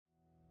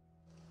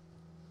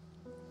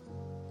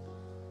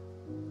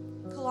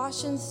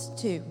Colossians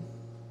 2.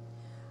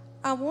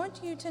 I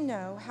want you to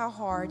know how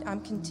hard I'm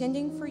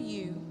contending for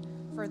you,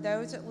 for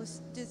those at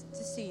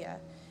Laodicea,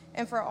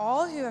 and for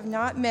all who have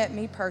not met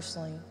me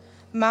personally.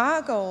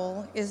 My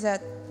goal is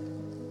that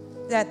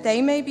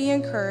they may be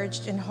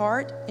encouraged in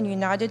heart and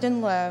united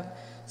in love,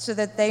 so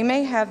that they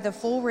may have the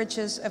full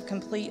riches of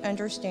complete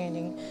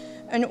understanding,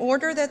 in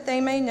order that they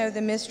may know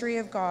the mystery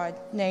of God,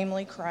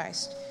 namely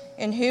Christ,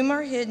 in whom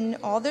are hidden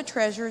all the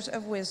treasures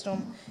of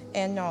wisdom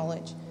and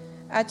knowledge.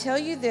 I tell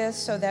you this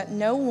so that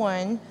no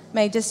one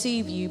may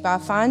deceive you by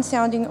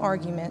fine-sounding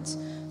arguments.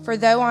 For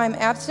though I am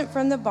absent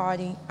from the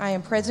body, I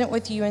am present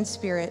with you in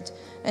spirit,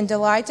 and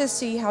delight to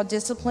see how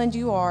disciplined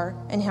you are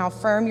and how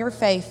firm your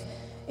faith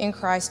in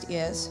Christ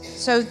is.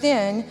 So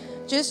then,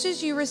 just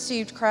as you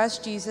received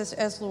Christ Jesus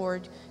as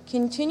Lord,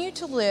 continue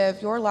to live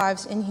your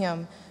lives in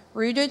him,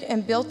 rooted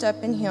and built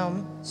up in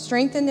him,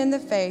 strengthened in the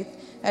faith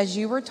as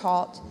you were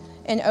taught,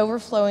 and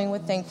overflowing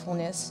with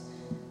thankfulness.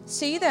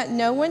 See that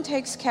no one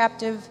takes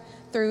captive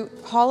through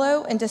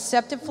hollow and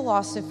deceptive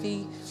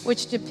philosophy,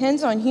 which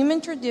depends on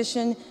human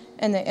tradition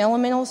and the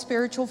elemental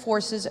spiritual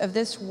forces of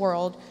this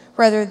world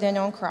rather than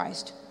on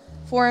Christ.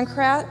 For in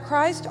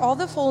Christ all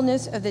the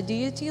fullness of the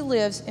deity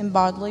lives in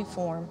bodily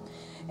form,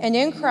 and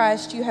in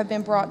Christ you have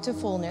been brought to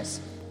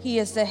fullness. He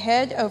is the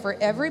head over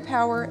every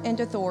power and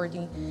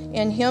authority.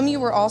 In him you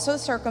were also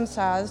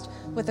circumcised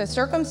with a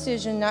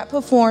circumcision not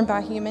performed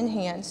by human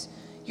hands.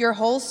 Your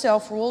whole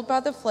self, ruled by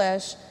the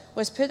flesh,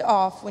 was put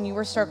off when you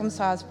were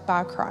circumcised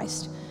by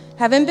Christ,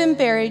 having been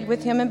buried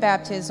with him in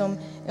baptism,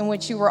 in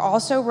which you were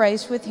also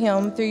raised with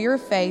him through your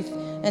faith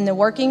in the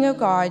working of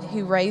God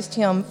who raised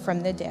him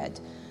from the dead.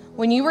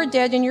 When you were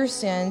dead in your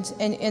sins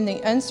and in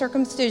the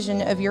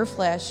uncircumcision of your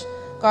flesh,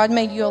 God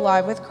made you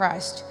alive with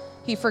Christ.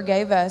 He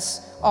forgave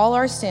us all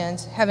our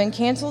sins, having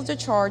canceled the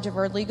charge of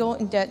our legal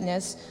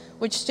indebtedness,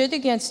 which stood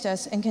against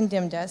us and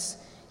condemned us.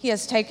 He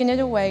has taken it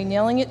away,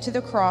 nailing it to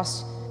the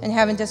cross, and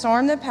having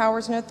disarmed the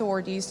powers and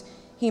authorities,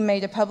 he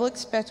made a public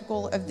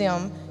spectacle of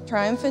them,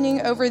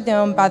 triumphing over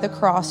them by the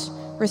cross,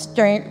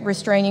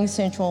 restraining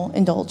sensual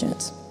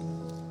indulgence.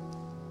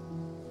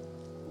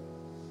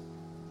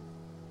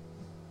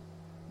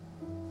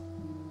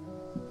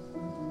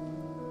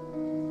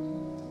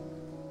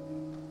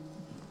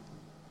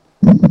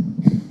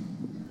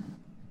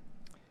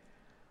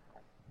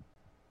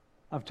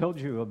 I've told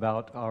you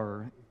about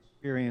our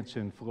experience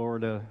in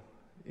Florida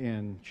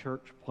in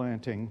church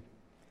planting.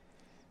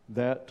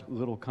 That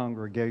little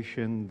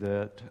congregation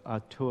that I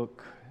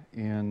took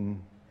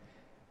in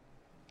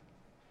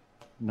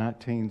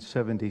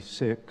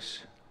 1976.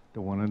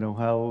 Don't want to know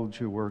how old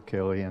you were,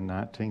 Kelly, in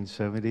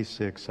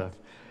 1976.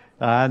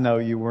 I know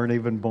you weren't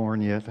even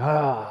born yet.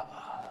 I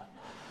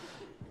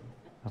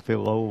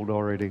feel old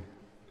already.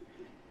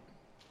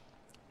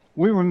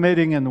 We were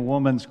meeting in the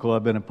Women's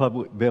Club in a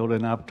public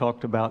building. I've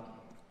talked about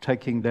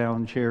taking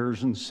down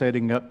chairs and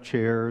setting up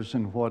chairs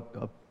and what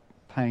a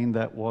pain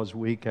that was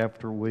week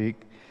after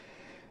week.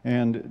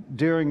 And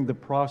during the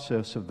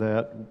process of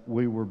that,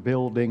 we were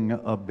building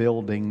a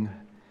building,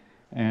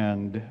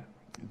 and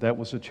that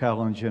was a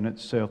challenge in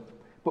itself.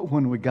 But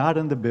when we got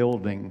in the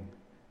building,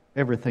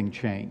 everything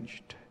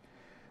changed.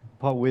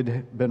 Paul,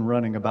 we'd been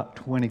running about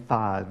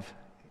 25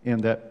 in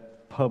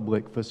that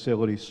public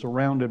facility,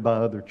 surrounded by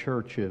other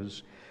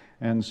churches.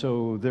 And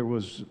so it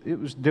was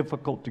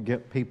difficult to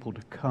get people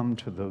to come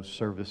to those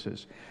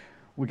services.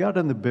 We got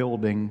in the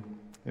building,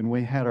 and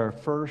we had our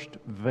first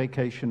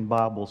vacation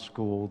Bible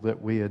school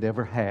that we had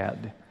ever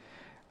had.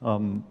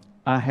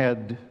 I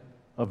had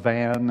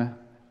a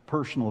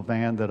personal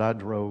van that I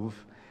drove,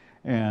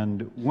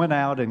 and went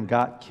out and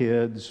got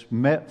kids,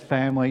 met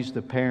families,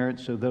 the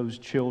parents of those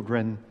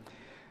children.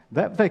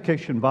 That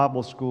vacation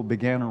Bible school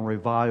began a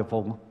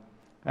revival.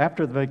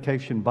 After the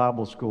vacation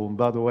Bible school, and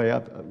by the way,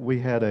 we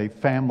had a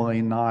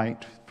family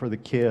night for the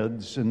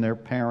kids and their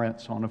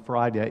parents on a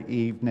Friday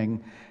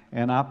evening,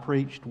 and I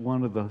preached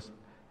one of the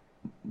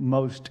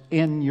most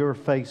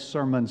in-your-face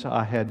sermons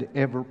I had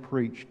ever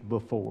preached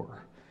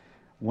before.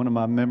 One of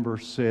my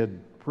members said,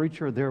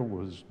 "Preacher, there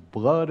was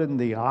blood in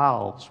the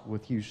aisles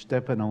with you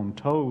stepping on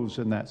toes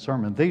in that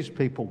sermon. These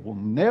people will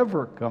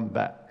never come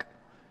back."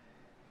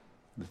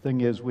 The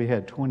thing is, we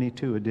had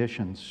 22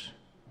 additions.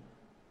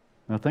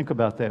 Now think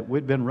about that.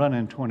 We'd been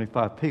running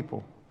 25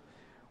 people.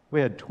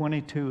 We had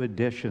 22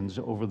 additions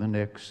over the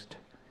next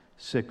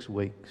 6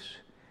 weeks.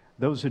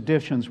 Those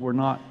additions were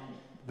not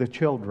the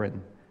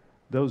children.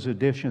 Those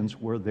additions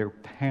were their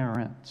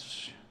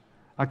parents.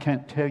 I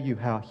can't tell you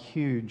how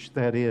huge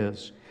that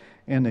is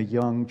in a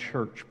young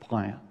church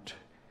plant.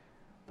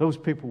 Those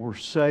people were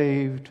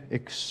saved,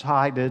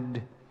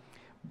 excited,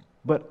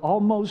 but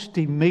almost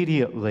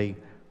immediately,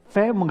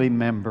 family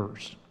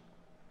members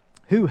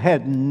who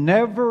had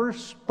never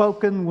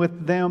spoken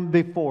with them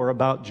before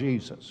about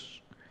Jesus,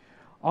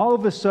 all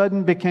of a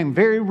sudden became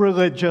very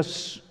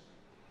religious.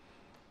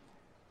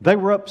 They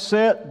were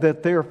upset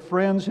that their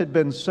friends had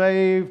been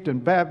saved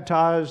and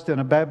baptized in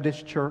a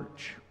Baptist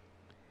church.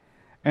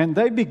 And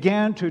they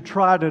began to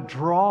try to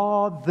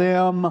draw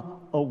them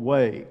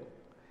away.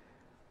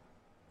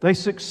 They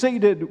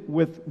succeeded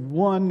with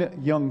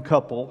one young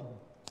couple,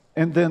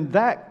 and then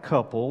that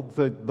couple,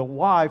 the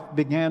wife,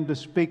 began to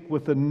speak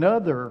with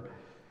another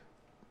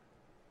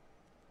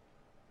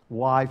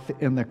wife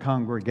in the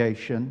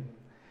congregation.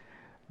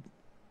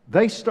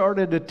 They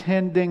started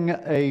attending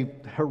a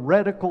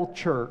heretical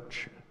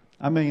church.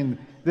 I mean,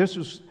 this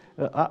was,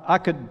 I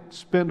could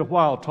spend a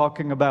while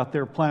talking about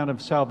their plan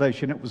of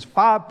salvation. It was a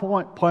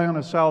 5-point plan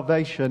of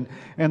salvation,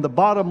 and the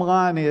bottom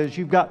line is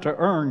you've got to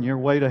earn your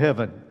way to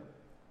heaven.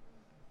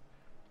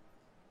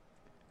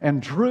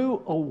 And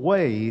drew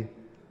away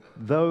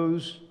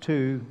those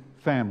two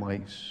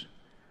families.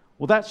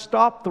 Well, that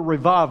stopped the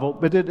revival,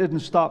 but it didn't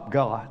stop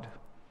God.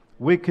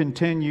 We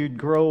continued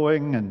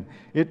growing, and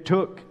it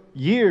took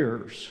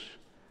years.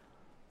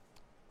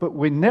 But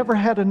we never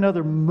had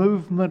another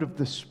movement of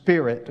the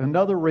Spirit,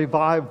 another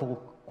revival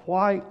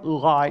quite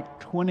like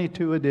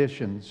 22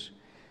 editions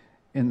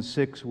in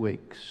 6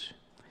 weeks.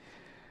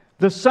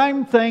 The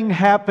same thing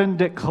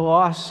happened at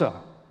Colossae.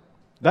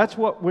 That's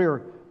what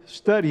we're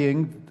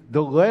studying.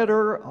 The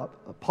letter,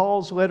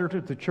 Paul's letter to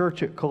the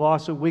church at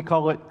Colossae, we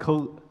call it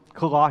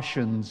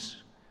Colossians.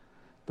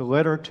 The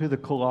letter to the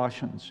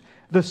Colossians.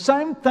 The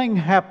same thing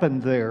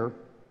happened there.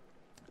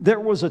 There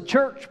was a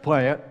church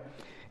plant.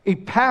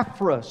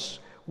 Epaphras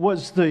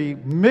was the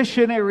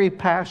missionary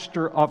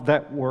pastor of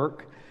that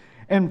work.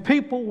 And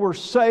people were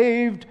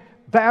saved,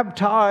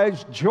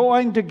 baptized,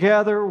 joined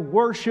together,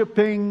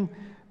 worshiping.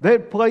 They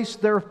had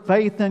placed their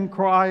faith in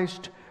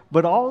Christ.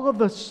 But all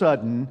of a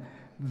sudden,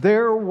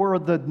 there were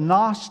the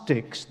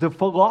Gnostics, the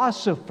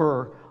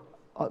philosophers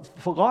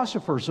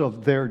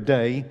of their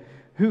day,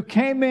 who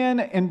came in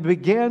and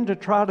began to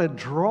try to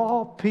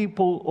draw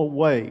people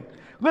away.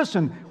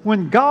 Listen,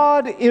 when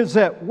God is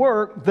at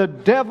work, the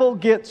devil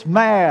gets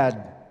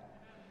mad.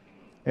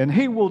 And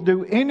he will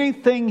do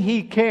anything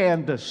he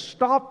can to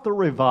stop the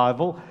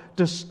revival,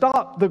 to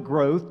stop the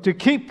growth, to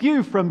keep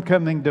you from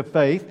coming to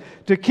faith,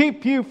 to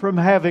keep you from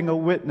having a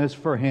witness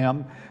for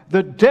him.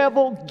 The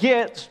devil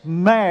gets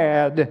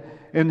mad,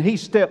 and he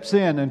steps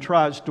in and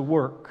tries to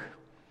work.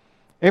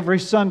 Every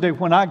Sunday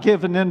when I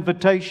give an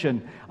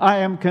invitation, I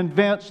am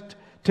convinced,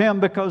 Tim,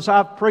 because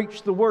I've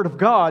preached the Word of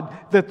God,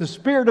 that the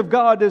Spirit of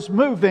God is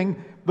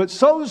moving, but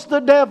so's the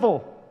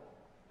devil.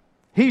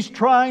 He's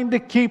trying to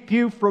keep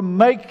you from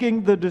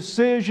making the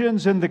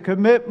decisions and the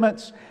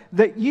commitments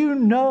that you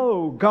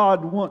know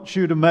God wants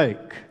you to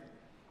make.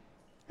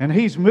 And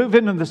he's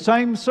moving in the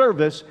same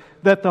service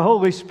that the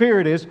Holy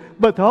Spirit is,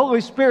 but the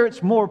Holy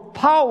Spirit's more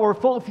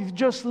powerful if you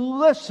just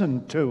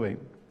listen to him.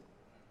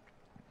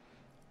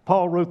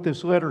 Paul wrote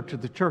this letter to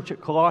the church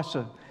at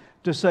Colossae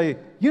to say,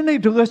 you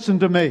need to listen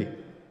to me.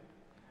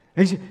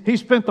 He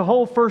spent the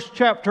whole first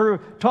chapter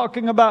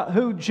talking about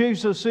who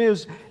Jesus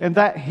is, and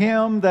that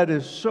hymn that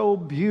is so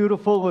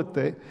beautiful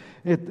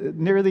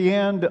near the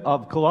end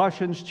of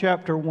Colossians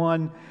chapter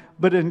 1.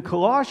 But in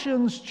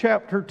Colossians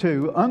chapter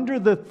 2, under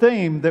the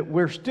theme that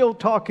we're still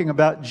talking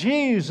about,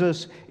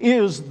 Jesus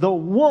is the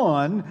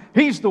one,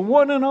 He's the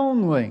one and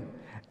only,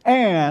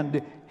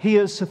 and He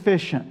is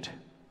sufficient.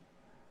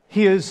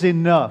 He is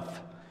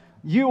enough.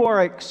 You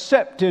are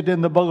accepted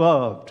in the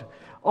beloved.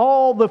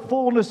 All the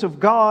fullness of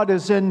God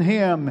is in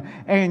Him,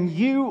 and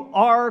you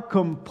are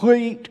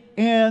complete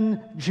in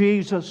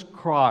Jesus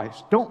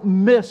Christ. Don't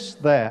miss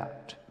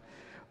that.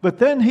 But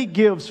then He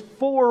gives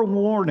 4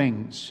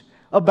 warnings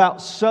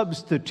about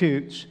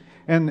substitutes.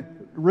 And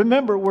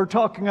remember, we're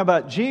talking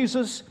about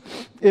Jesus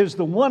is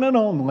the one and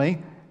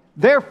only.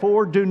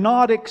 Therefore, do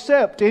not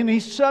accept any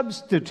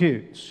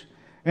substitutes.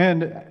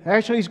 And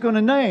actually, He's going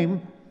to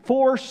name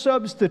 4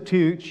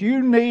 substitutes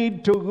you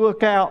need to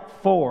look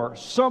out for.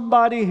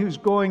 Somebody who's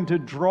going to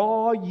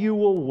draw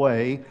you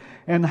away,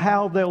 and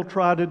how they'll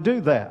try to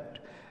do that.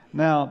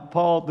 Now,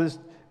 Paul, this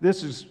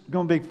is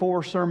going to be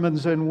 4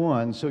 sermons in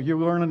one, so you're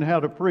learning how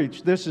to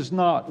preach. This is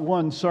not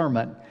one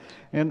sermon,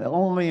 and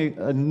only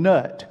a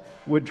nut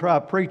would try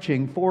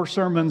preaching 4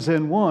 sermons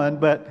in one,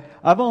 but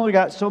I've only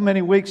got so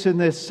many weeks in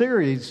this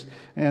series,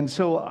 and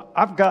so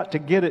I've got to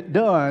get it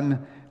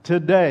done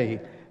today.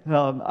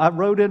 I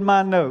wrote in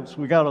my notes,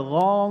 we got a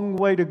long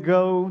way to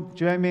go,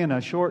 Jamie, and a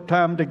short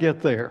time to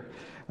get there.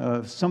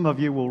 Some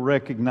of you will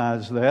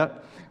recognize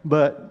that,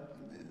 but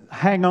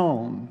hang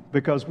on,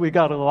 because we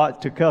got a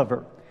lot to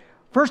cover.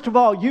 First of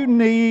all, you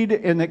need,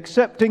 in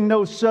accepting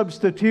those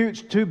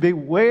substitutes, to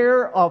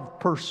beware of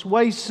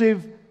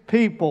persuasive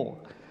people.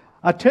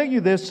 I tell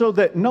you this so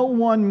that no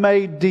one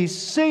may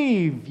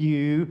deceive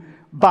you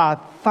by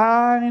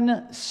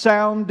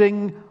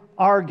fine-sounding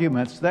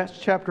arguments. That's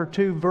chapter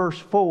 2, verse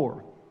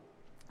 4.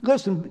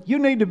 Listen, you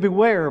need to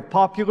beware of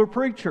popular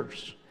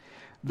preachers.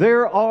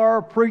 There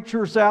are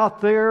preachers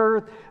out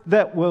there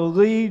that will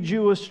lead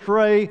you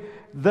astray.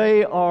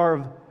 They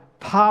are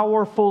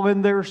powerful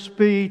in their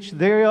speech.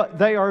 They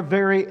are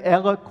very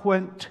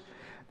eloquent.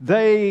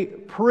 They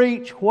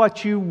preach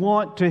what you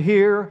want to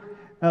hear.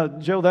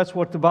 Joe, that's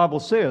what the Bible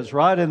says,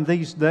 right? In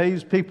these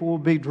days, people will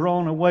be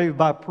drawn away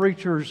by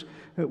preachers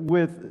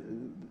with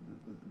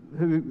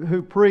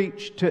who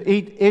preach to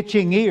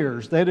itching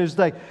ears. That is,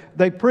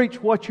 they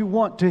preach what you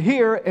want to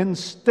hear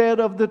instead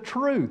of the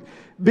truth.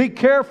 Be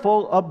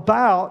careful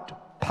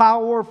about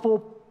powerful,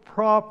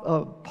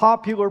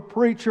 popular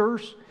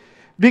preachers.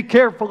 Be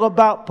careful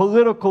about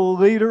political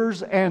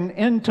leaders and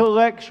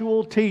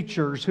intellectual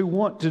teachers who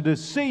want to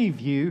deceive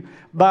you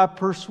by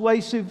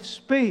persuasive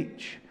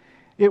speech.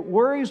 It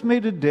worries me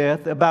to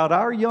death about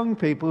our young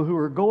people who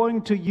are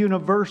going to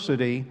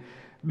university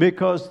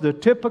because the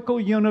typical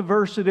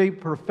university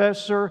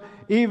professor,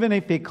 even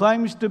if he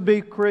claims to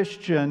be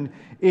Christian,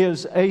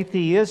 is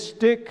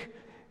atheistic.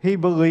 He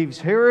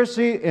believes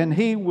heresy, and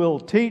he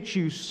will teach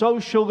you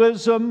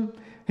socialism.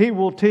 He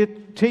will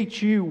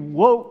teach you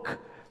woke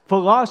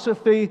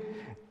philosophy.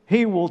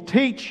 He will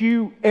teach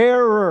you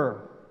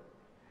error.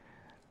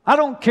 I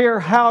don't care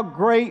how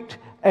great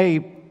a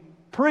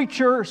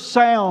preacher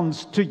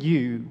sounds to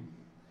you.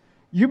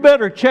 You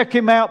better check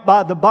him out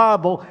by the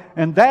Bible,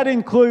 and that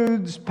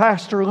includes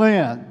Pastor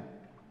Lynn.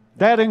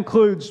 That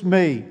includes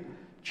me.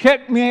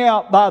 Check me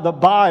out by the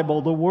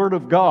Bible, the Word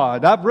of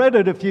God. I've read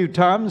it a few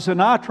times,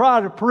 and I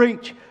try to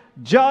preach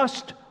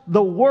just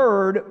the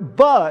Word,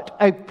 but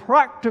a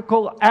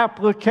practical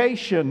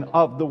application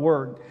of the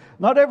Word.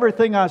 Not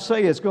everything I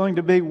say is going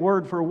to be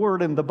word for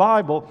word in the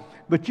Bible,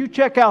 but you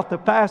check out the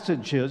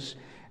passages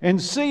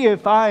and see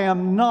if I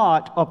am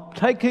not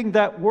taking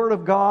that Word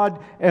of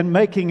God and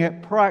making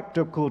it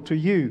practical to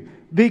you.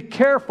 Be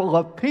careful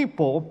of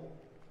people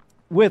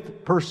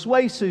with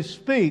persuasive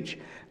speech.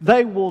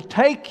 They will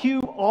take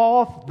you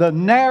off the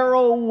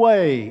narrow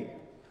way.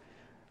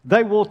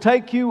 They will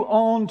take you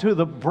on to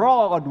the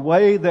broad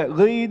way that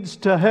leads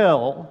to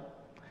hell.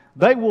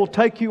 They will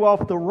take you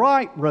off the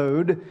right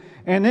road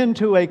and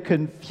into a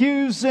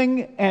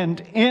confusing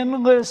and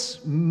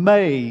endless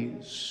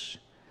maze.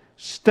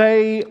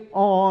 Stay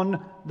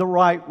on the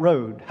right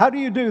road. How do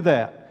you do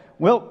that?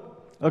 Well,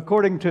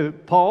 according to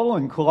Paul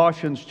in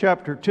Colossians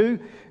chapter 2,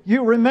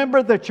 you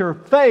remember that your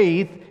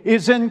faith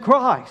is in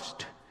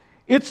Christ.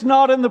 It's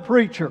not in the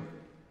preacher.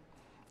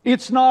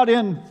 It's not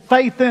in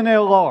faith in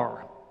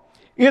LR.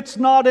 It's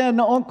not in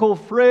Uncle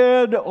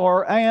Fred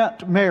or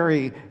Aunt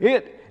Mary.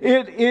 It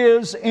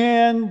is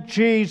in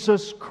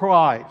Jesus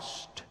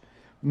Christ.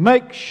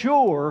 Make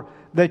sure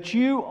that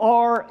you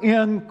are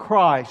in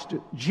Christ.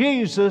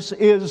 Jesus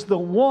is the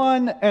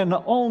one and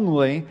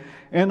only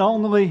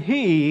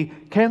He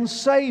can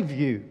save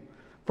you.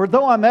 For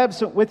though I'm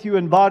absent with you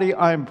in body,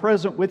 I am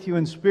present with you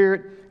in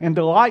spirit, and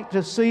delight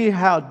to see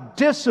how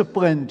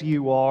disciplined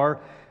you are,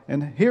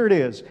 and here it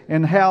is,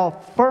 and how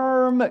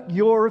firm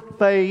your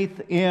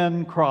faith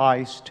in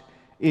Christ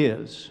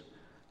is.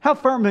 How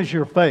firm is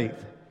your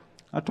faith?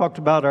 I talked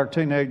about our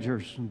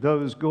teenagers,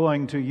 those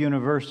going to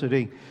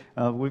university.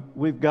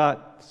 We've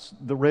got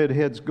the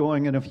redheads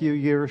going in a few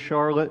years,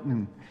 Charlotte,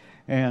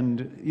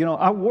 and you know,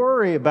 I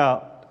worry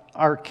about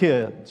our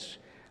kids.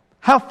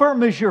 How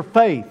firm is your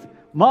faith?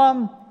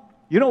 Mom,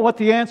 you know what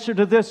the answer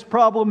to this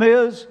problem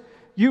is?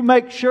 You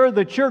make sure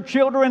that your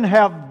children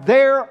have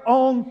their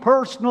own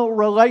personal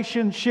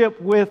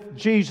relationship with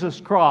Jesus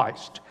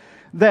Christ.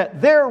 That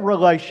their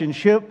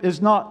relationship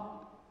is not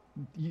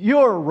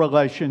your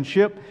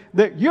relationship,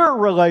 that your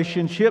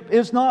relationship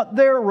is not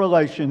their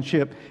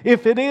relationship.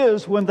 If it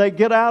is, when they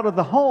get out of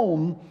the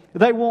home,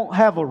 they won't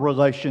have a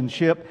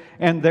relationship,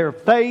 and their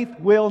faith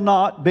will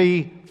not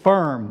be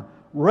firm.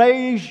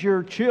 Raise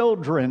your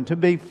children to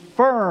be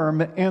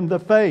firm in the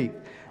faith.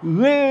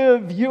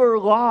 Live your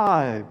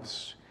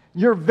lives,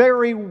 your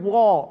very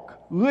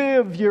walk.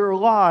 Live your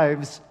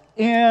lives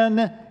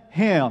in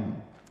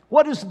Him.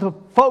 What is the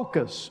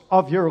focus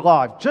of your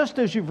life? Just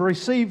as you've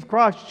received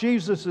Christ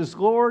Jesus as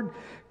Lord,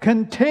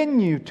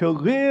 continue to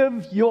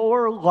live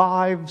your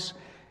lives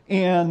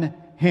in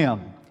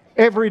Him.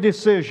 Every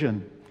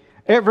decision,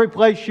 every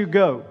place you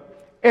go,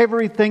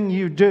 everything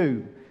you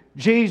do,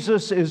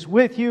 Jesus is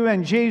with you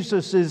and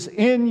Jesus is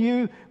in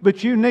you,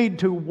 but you need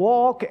to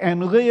walk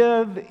and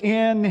live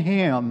in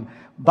Him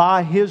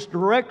by His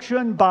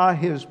direction, by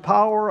His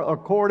power,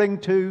 according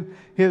to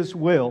His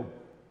will.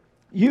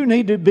 You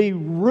need to be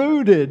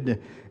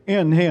rooted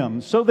in Him.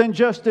 So then,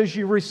 just as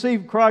you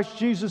receive Christ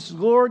Jesus as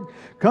Lord,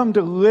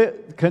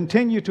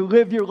 continue to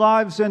live your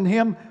lives in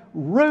Him,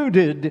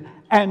 rooted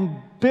and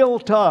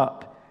built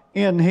up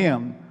in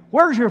Him.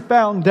 Where's your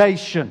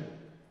foundation?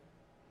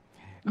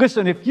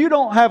 Listen, if you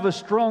don't have a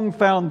strong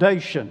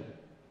foundation,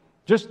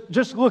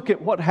 just look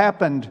at what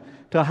happened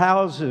to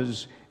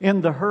houses in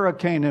the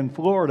hurricane in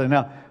Florida.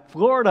 Now,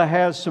 Florida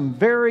has some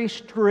very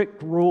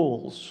strict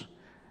rules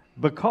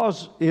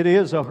because it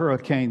is a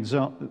hurricane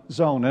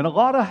zone. And a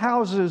lot of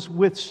houses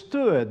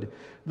withstood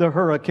the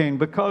hurricane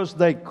because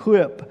they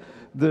clip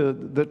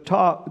the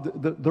top,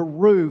 the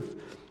roof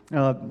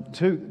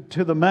to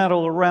the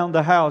mantle around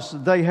the house.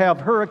 They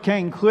have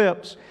hurricane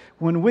clips.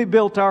 When we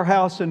built our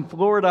house in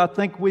Florida, I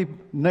think we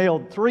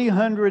nailed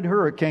 300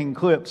 hurricane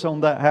clips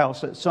on that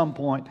house at some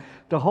point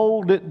to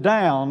hold it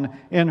down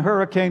in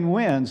hurricane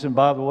winds. And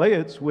by the way,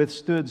 it's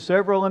withstood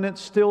several and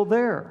it's still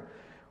there.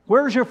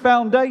 Where's your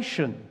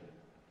foundation?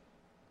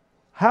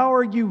 How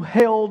are you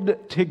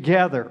held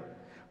together?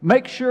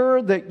 Make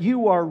sure that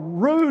you are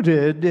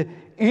rooted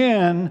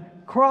in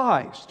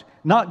Christ.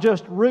 Not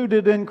just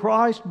rooted in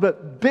Christ,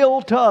 but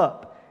built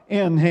up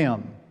in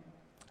Him.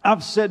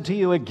 I've said to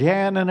you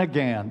again and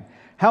again,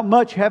 how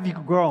much have you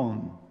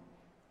grown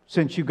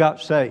since you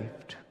got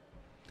saved?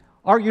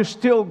 Are you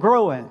still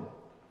growing?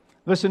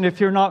 Listen, if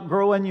you're not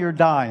growing, you're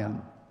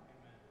dying.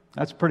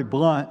 That's pretty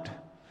blunt.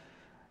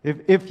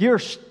 If you're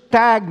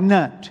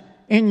stagnant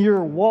in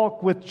your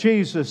walk with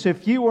Jesus,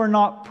 if you are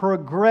not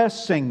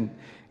progressing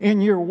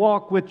in your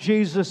walk with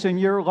Jesus, in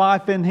your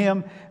life in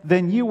Him,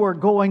 then you are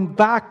going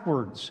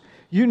backwards.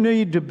 You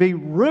need to be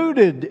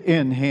rooted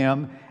in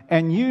Him,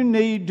 and you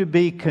need to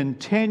be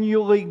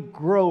continually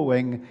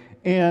growing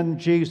in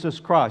Jesus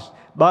Christ.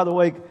 By the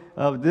way,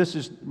 this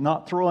is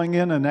not throwing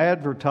in an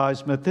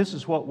advertisement. This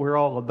is what we're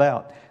all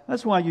about.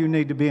 That's why you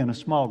need to be in a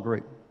small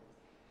group.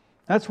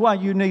 That's why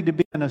you need to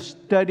be in a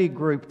study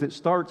group that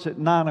starts at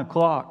 9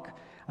 o'clock.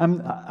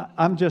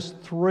 I'm just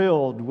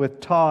thrilled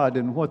with Todd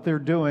and what they're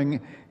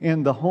doing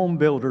in the home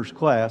builders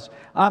class.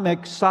 I'm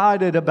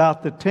excited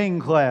about the teen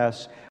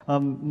class.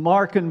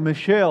 Mark and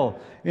Michelle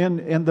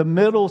in the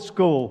middle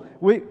school.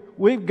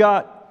 We've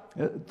got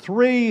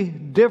 3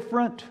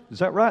 different, is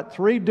that right?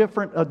 3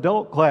 different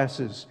adult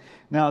classes.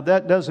 Now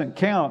that doesn't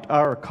count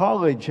our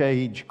college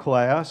age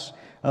class.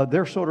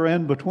 They're sort of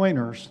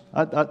in-betweeners.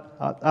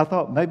 I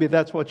thought maybe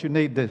that's what you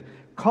need to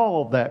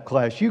call that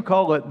class. You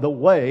call it the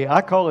way.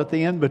 I call it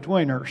the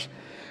in-betweeners.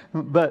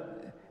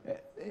 But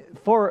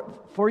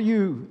for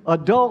you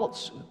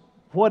adults,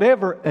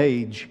 whatever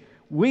age,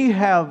 we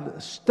have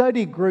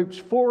study groups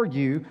for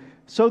you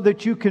so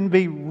that you can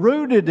be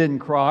rooted in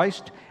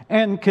Christ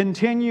and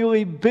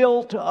continually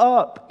built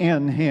up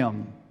in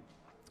Him.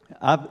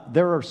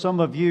 There are some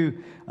of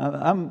you,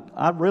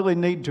 I really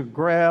need to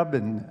grab,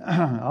 and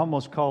I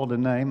almost called a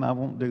name, I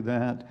won't do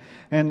that,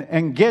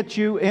 and get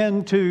you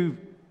into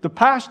the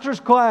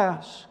pastor's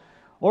class,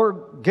 or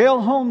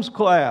Gail Holmes'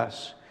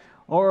 class,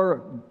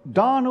 or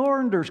Don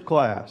Orender's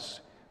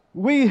class.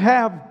 We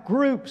have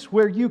groups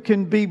where you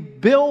can be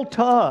built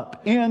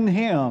up in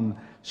Him,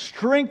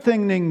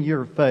 strengthening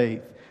your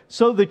faith,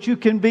 so that you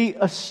can be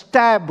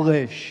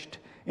established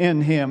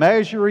in Him.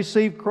 As you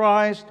receive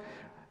Christ,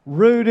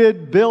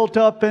 rooted, built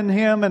up in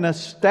Him, and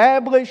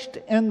established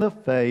in the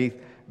faith,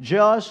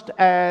 just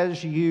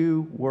as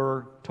you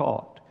were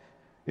taught.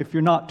 If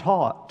you're not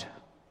taught,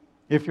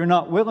 if you're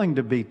not willing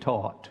to be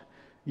taught,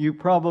 you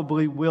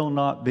probably will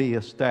not be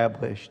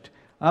established.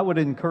 I would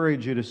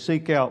encourage you to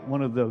seek out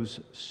one of those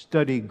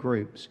study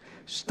groups.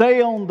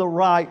 Stay on the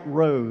right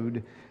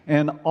road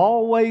and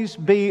always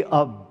be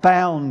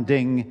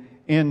abounding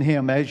in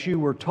Him. As you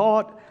were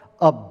taught,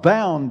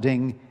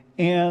 abounding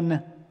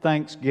in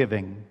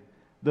thanksgiving.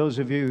 Those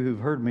of you who've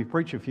heard me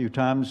preach a few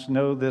times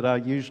know that I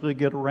usually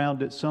get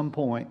around at some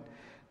point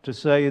to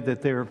say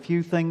that there are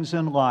few things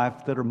in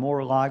life that are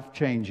more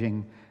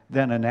life-changing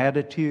than an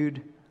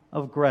attitude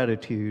of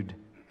gratitude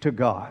to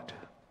God.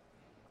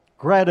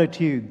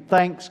 Gratitude,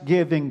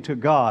 thanksgiving to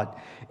God.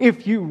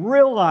 If you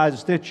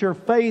realize that your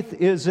faith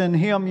is in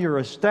Him, you're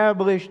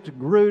established,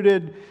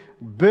 rooted,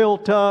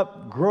 built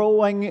up,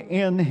 growing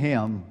in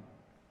Him,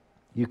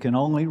 you can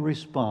only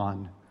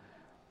respond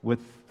with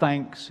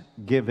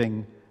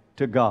thanksgiving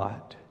to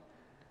God.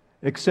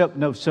 Accept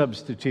no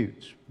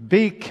substitutes.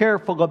 Be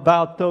careful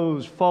about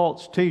those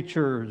false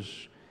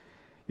teachers.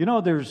 You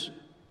know, there's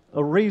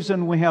a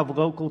reason we have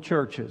local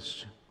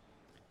churches.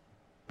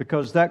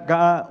 Because that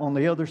guy on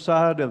the other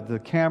side of the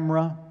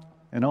camera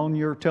and on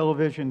your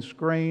television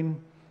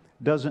screen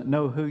doesn't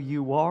know who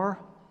you are,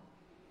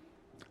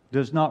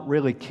 does not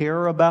really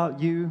care about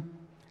you,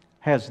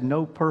 has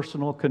no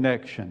personal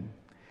connection.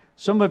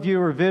 Some of you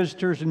are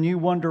visitors and you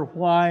wonder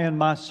why in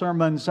my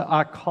sermons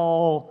I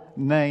call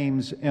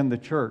names in the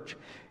church.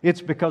 It's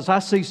because I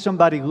see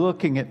somebody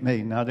looking at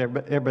me. Now,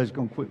 everybody's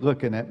going to quit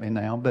looking at me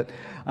now, but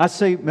I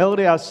see,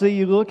 Melody, I see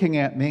you looking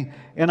at me,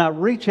 and I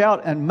reach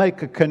out and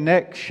make a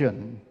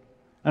connection.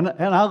 And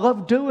I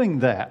love doing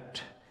that.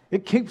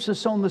 It keeps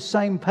us on the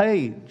same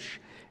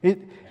page.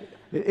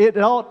 It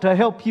ought to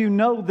help you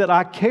know that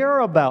I care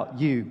about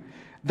you.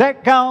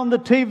 That guy on the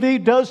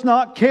TV does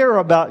not care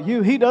about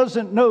you. He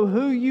doesn't know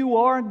who you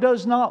are and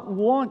does not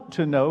want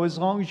to know as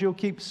long as you'll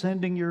keep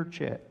sending your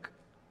check.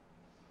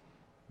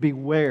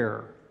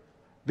 Beware.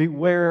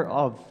 Beware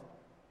of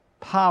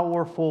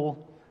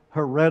powerful,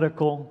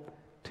 heretical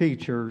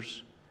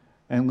teachers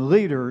and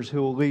leaders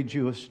who will lead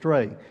you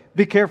astray.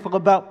 Be careful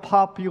about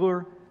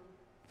popular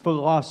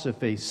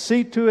philosophy.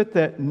 See to it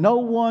that no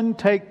one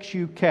takes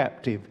you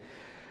captive.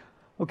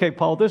 Okay,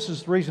 Paul, this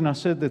is the reason I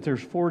said that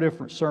there's 4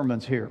 different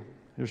sermons here.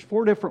 There's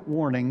 4 different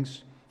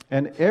warnings,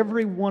 and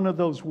every one of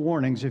those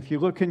warnings, if you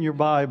look in your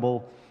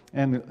Bible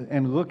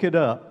and look it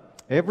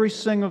up, every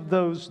single of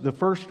those, the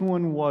first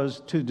one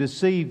was to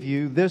deceive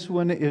you. This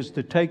one is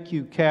to take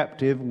you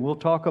captive. We'll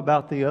talk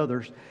about the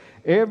others.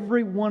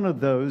 Every one of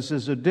those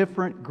is a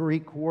different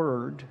Greek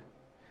word.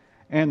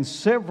 And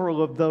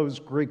several of those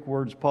Greek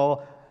words,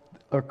 Paul,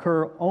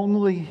 occur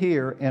only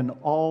here in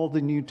all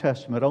the New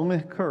Testament. Only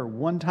occur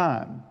one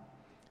time.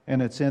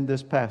 and it's in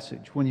this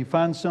passage. When you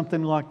find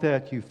something like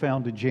that, you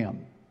found a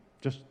gem.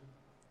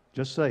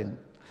 Just saying.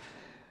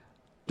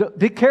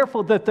 Be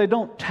careful that they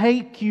don't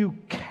take you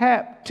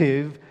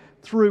captive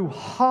through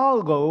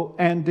hollow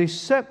and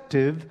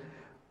deceptive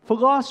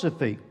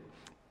philosophy.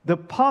 The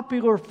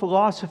popular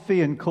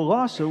philosophy in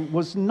Colossae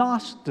was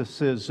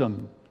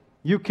Gnosticism.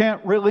 You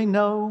can't really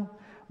know.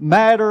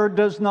 Matter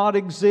does not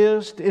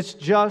exist. It's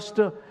just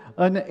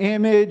an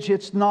image.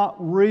 It's not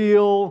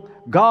real.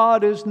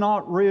 God is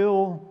not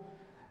real.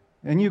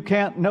 And you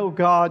can't know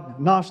God.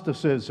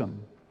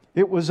 Gnosticism.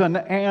 It was an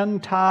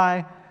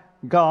anti-God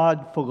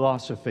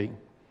philosophy.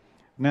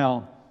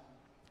 Now,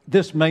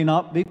 this may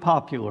not be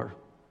popular,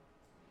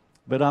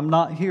 but I'm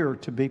not here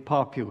to be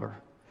popular.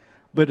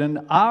 But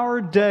in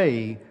our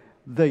day,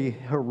 the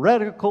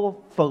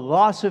heretical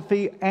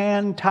philosophy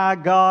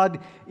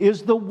anti-God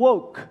is the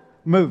woke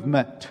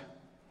movement.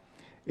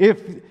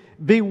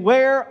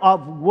 Beware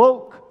of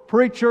woke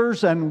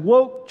preachers and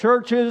woke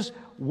churches,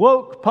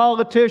 woke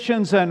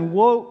politicians and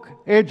woke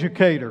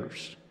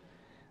educators.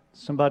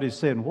 Somebody's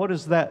saying, what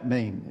does that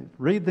mean?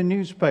 Read the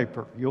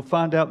newspaper. You'll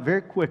find out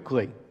very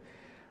quickly.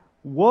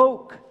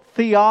 Woke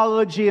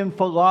theology and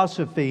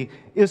philosophy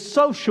is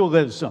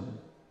socialism.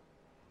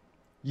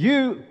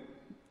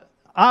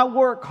 I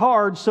work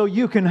hard so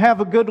you can have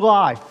a good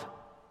life.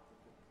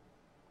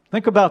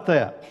 Think about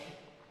that.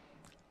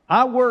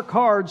 I work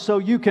hard so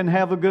you can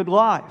have a good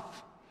life.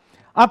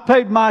 I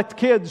paid my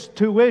kids'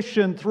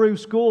 tuition through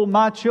school.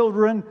 My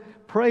children,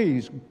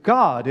 praise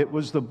God, it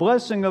was the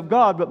blessing of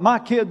God. But my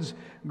kids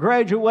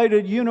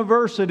graduated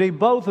university,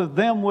 both of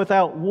them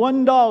without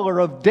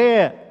 $1 of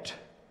debt.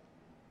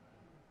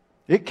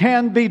 It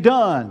can be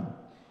done.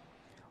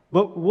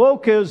 But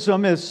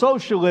wokeism is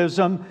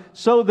socialism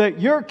so that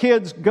your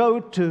kids go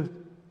to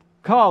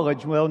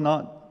college. Well,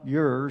 not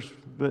yours,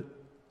 but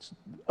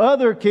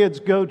other kids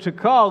go to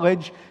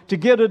college to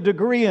get a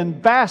degree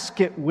in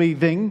basket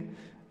weaving,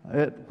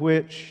 at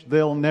which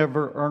they'll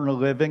never earn a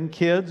living.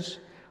 Kids,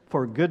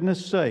 for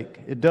goodness sake,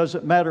 it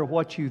doesn't matter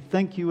what you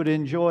think you would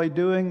enjoy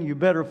doing. You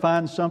better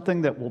find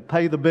something that will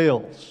pay the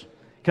bills.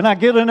 Can I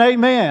get an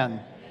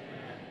amen?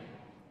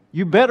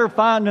 You better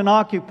find an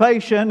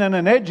occupation and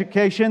an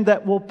education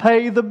that will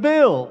pay the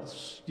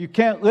bills. You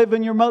can't live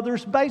in your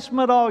mother's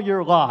basement all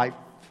your life.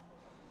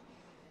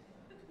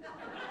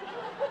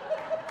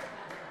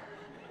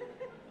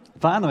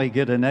 Finally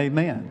get an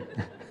amen.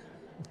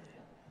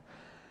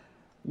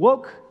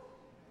 Woke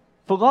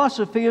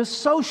philosophy is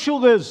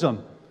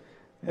socialism.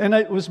 And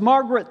it was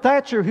Margaret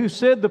Thatcher who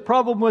said the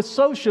problem with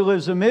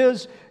socialism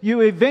is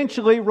you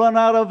eventually run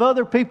out of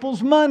other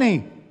people's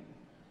money.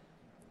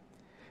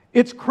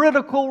 It's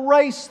critical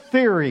race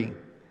theory.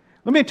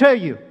 Let me tell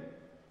you,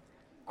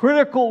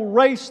 critical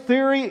race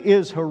theory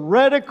is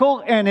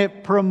heretical and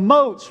it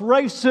promotes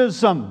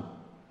racism.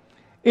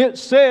 It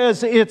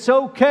says it's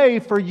okay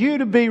for you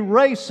to be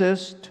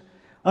racist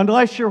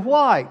unless you're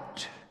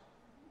white.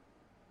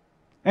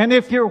 And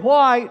if you're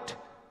white,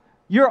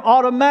 you're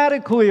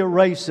automatically a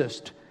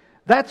racist.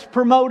 That's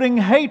promoting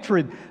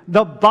hatred.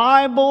 The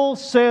Bible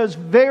says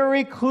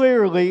very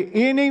clearly,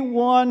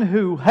 anyone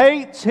who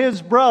hates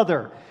his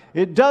brother.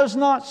 It does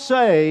not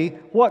say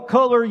what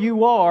color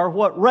you are,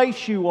 what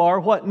race you are,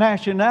 what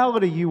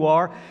nationality you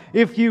are.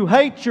 If you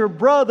hate your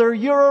brother,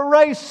 you're a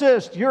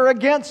racist. You're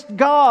against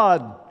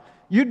God.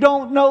 You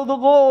don't know the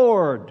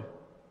Lord.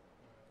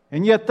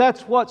 And yet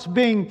that's what's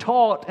being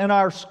taught in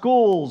our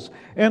schools,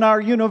 in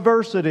our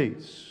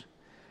universities.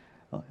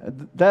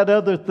 That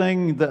other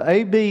thing, the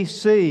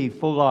ABC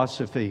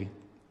philosophy,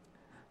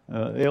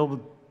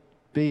 LGBTQ,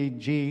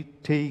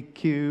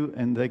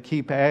 and they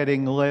keep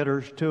adding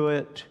letters to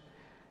it.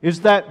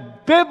 Is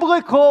that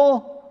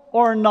biblical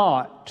or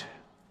not?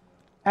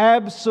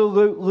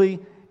 Absolutely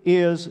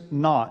is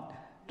not.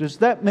 Does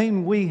that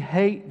mean we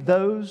hate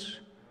those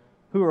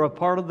who are a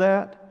part of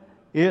that?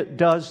 It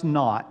does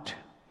not.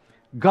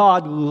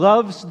 God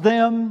loves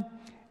them,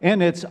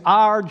 and it's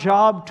our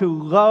job to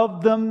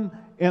love them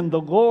in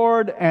the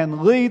Lord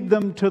and lead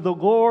them to the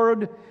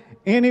Lord.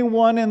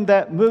 Anyone in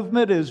that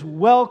movement is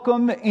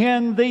welcome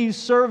in these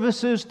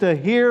services to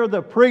hear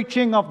the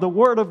preaching of the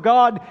Word of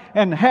God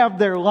and have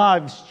their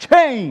lives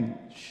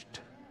changed.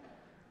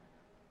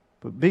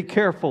 But be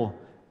careful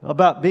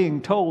about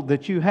being told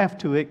that you have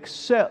to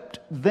accept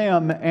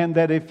them, and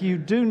that if you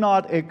do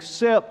not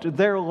accept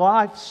their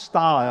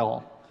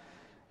lifestyle,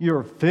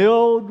 you're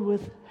filled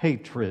with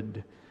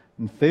hatred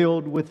and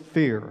filled with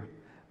fear.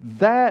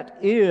 That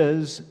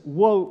is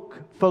woke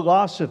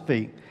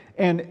philosophy.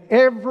 And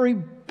every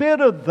bit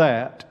of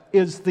that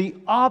is the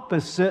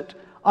opposite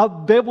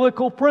of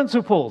biblical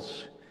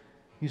principles.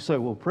 You say,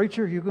 well,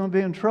 preacher, you're going to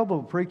be in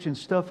trouble preaching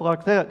stuff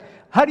like that.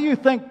 How do you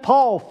think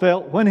Paul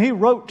felt when he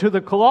wrote to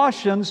the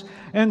Colossians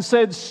and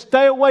said,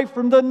 stay away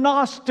from the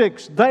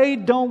Gnostics. They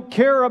don't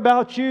care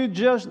about you.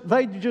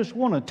 They just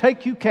want to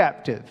take you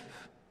captive.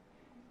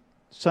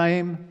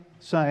 Same.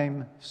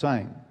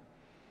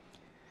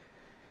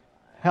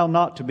 How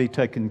not to be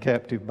taken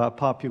captive by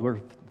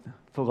popular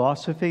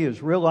philosophy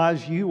is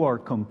realize you are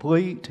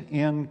complete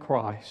in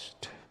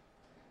Christ.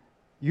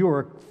 You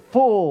are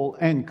full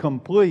and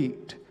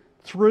complete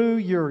through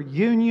your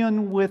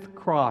union with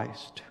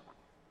Christ.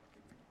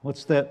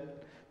 What's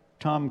that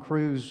Tom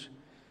Cruise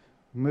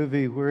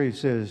movie where he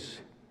says,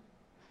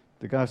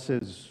 the guy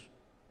says,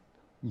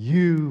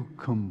 "You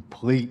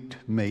complete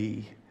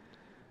me."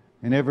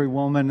 And every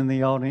woman in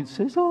the audience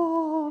says,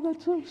 "Oh,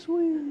 that's so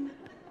sweet."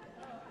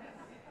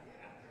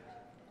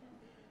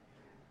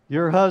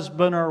 Your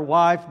husband or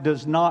wife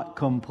does not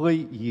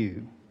complete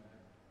you.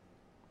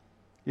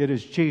 It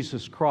is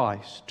Jesus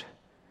Christ.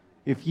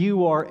 If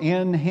you are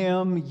in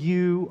Him,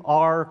 you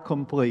are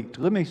complete.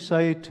 Let me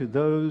say to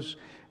those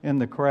in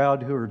the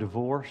crowd who are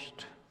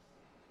divorced,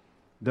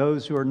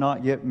 those who are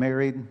not yet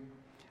married,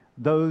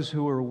 those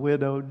who are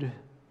widowed,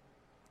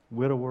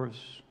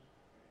 widowers,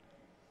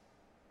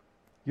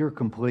 you're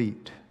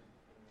complete.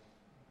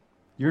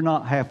 You're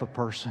not half a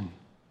person.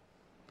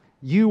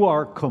 You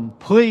are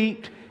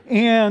complete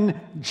in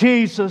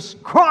Jesus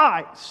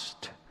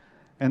Christ.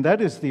 And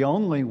that is the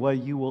only way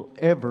you will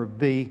ever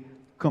be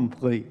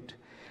complete.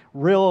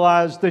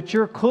 Realize that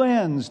you're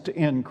cleansed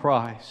in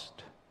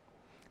Christ.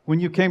 When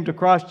you came to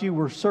Christ, you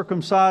were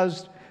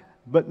circumcised,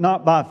 but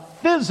not by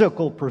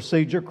physical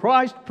procedure.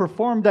 Christ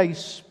performed a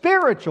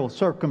spiritual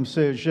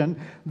circumcision,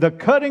 the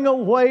cutting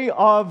away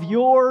of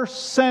your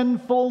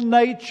sinful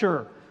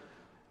nature.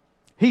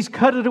 He's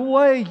cut it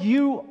away.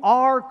 You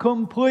are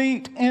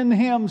complete in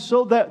Him,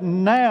 so that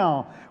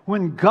now,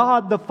 when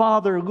God the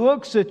Father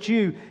looks at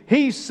you,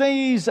 He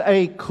sees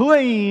a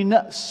clean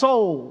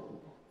soul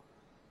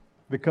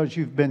because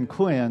you've been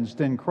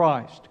cleansed in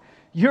Christ.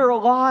 You're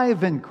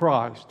alive in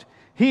Christ.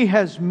 He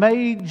has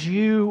made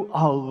you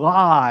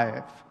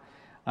alive.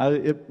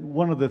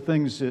 One of the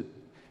things that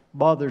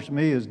bothers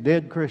me is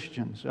dead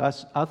Christians.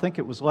 I think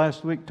it was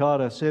last week,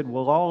 Todd, I said,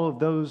 "Will all of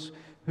those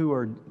who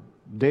are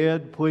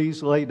dead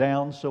please lay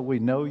down so we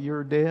know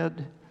you're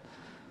dead?"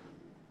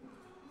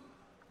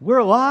 We're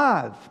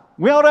alive.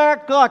 We ought to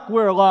act like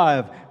we're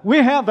alive. We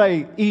have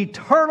an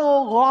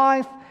eternal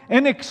life,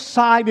 an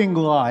exciting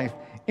life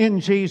in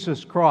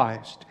Jesus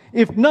Christ.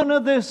 If none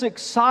of this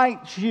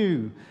excites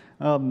you,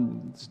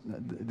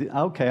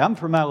 okay, I'm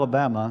from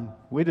Alabama.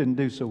 We didn't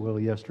do so well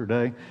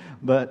yesterday.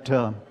 But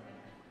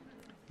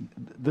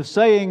the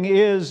saying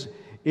is,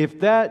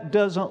 if that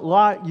doesn't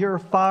light your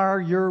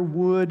fire, your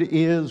wood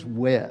is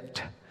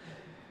wet.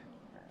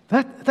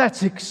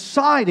 That's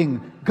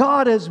exciting.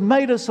 God has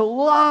made us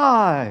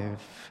alive.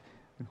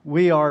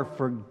 We are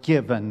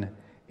forgiven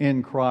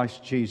in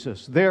Christ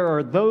Jesus. There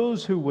are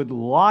those who would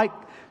like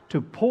to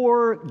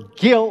pour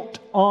guilt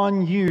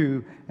on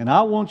you, and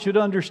I want you to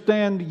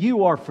understand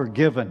you are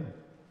forgiven.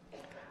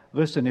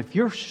 Listen, if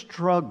you're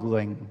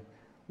struggling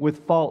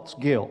with false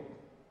guilt,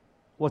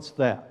 what's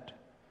that?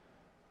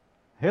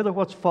 Heather,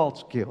 what's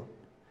false guilt?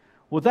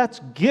 Well,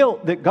 that's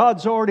guilt that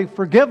God's already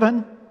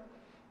forgiven,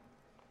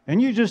 and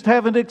you just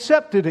haven't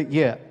accepted it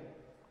yet.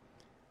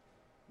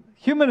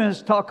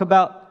 Humanists talk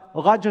about,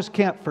 well, I just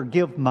can't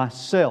forgive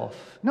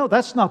myself. No,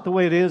 that's not the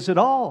way it is at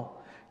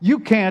all. You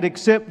can't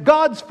accept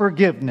God's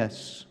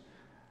forgiveness.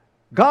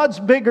 God's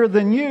bigger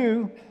than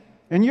you,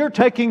 and you're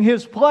taking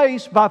His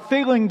place by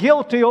feeling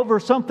guilty over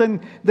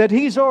something that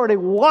He's already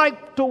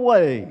wiped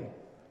away.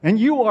 And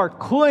you are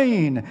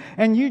clean,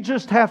 and you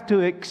just have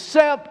to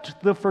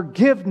accept the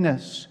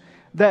forgiveness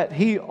that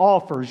He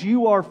offers.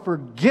 You are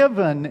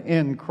forgiven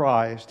in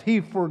Christ.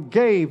 He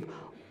forgave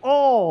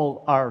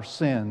all our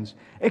sins,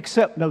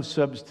 except no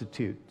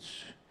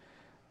substitutes.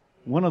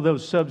 One of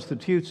those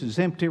substitutes is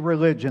empty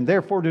religion.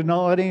 Therefore, do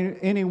not let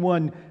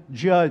anyone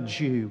judge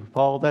you.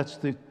 Paul, that's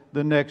the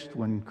next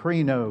one.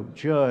 Krino,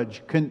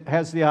 judge,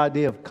 has the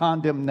idea of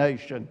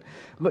condemnation.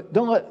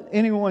 Don't let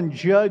anyone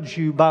judge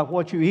you by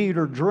what you eat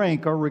or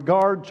drink or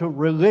regard to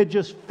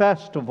religious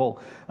festival,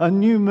 a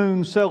new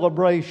moon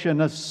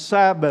celebration, a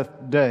Sabbath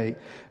day.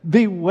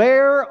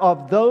 Beware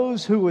of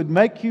those who would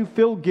make you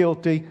feel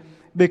guilty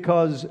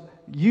because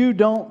you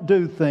don't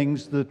do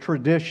things the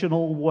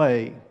traditional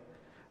way.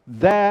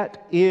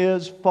 That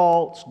is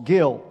false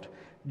guilt.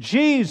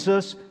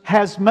 Jesus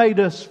has made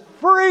us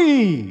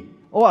free.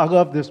 Oh, I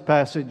love this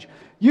passage.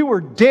 You were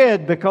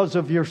dead because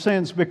of your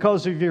sins,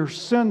 because of your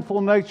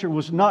sinful nature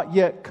was not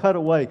yet cut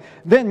away.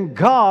 Then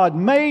God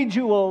made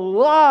you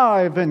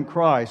alive in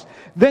Christ.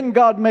 Then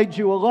God made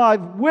you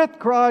alive with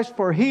Christ,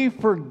 for He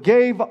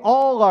forgave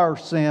all our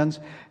sins,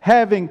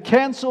 having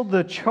canceled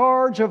the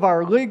charge of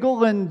our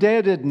legal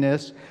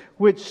indebtedness,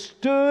 which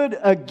stood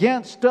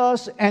against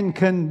us and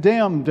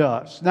condemned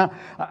us. Now,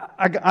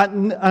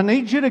 I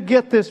need you to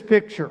get this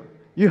picture.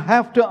 You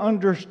have to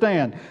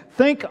understand.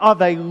 Think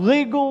of a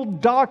legal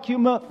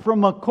document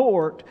from a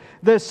court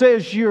that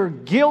says you're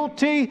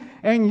guilty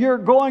and you're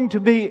going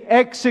to be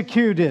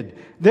executed.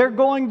 They're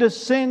going to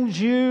send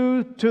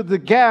you to the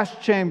gas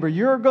chamber.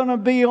 You're going to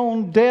be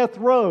on death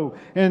row.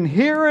 And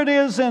here it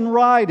is in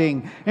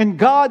writing. And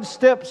God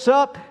steps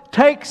up,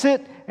 takes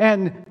it,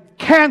 and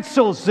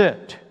cancels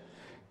it.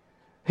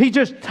 He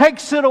just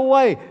takes it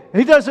away.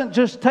 He doesn't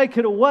just take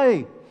it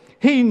away.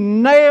 He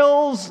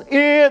nails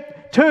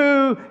it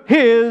to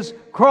His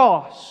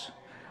cross.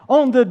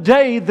 on the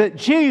day that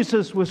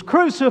Jesus was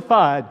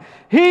crucified.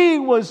 He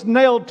was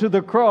nailed to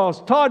the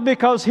cross, Todd,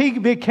 because He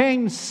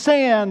became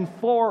sin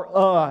for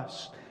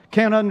us.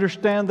 Can't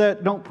understand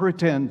that? Don't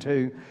pretend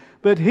to.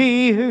 But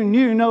He who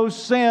knew no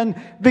sin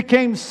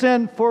became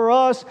sin for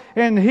us,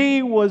 and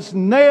He was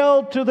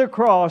nailed to the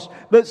cross.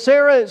 But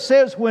Sarah, it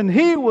says when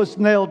He was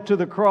nailed to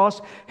the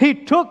cross, He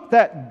took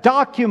that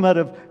document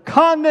of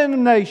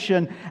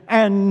condemnation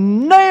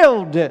and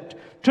nailed it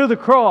to the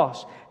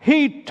cross.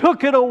 He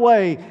took it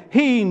away.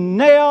 He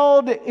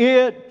nailed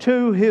it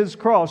to His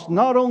cross.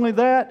 Not only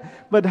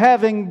that, but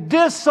having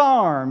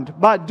disarmed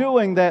by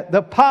doing that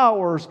the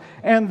powers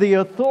and the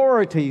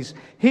authorities,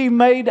 He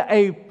made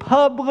a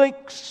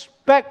public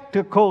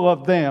spectacle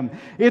of them.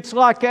 It's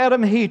like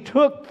Adam, He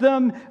took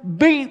them,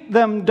 beat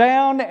them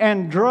down,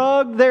 and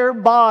dragged their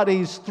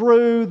bodies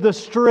through the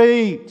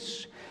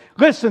streets.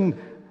 Listen,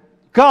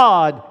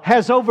 God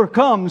has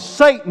overcome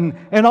Satan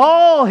and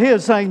all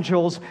his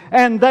angels,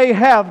 and they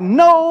have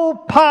no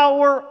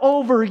power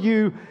over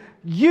you.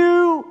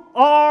 You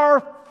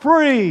are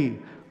free.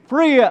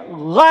 Free at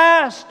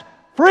last.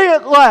 Free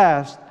at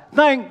last.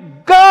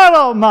 Thank God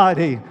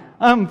Almighty,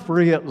 I'm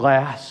free at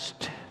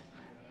last.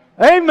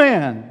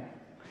 Amen.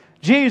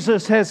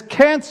 Jesus has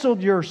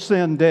canceled your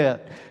sin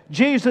debt.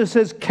 Jesus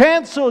has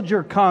canceled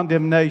your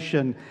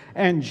condemnation.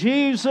 And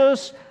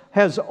Jesus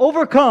has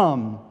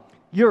overcome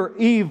your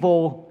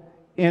evil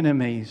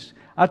enemies.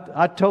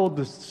 I told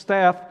the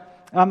staff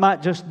I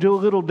might just do a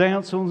little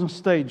dance on the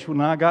stage when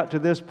I got to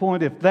this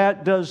point. If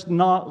that does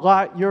not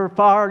light your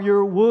fire,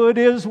 your wood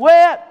is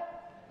wet.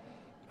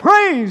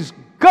 Praise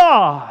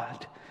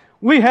God.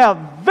 We have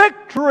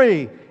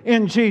victory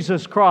in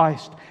Jesus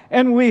Christ,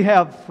 and we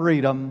have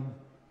freedom.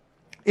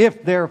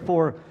 If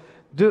therefore,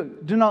 do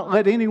not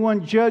let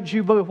anyone judge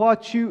you by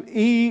what you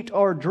eat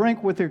or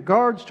drink with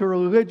regards to a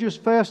religious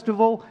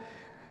festival.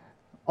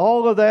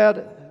 All of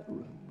that,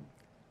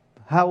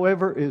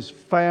 however, is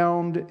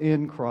found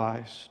in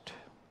Christ.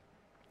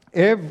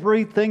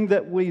 Everything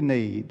that we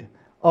need.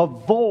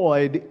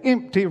 Avoid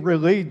empty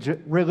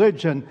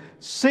religion.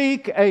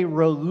 Seek a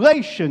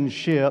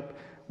relationship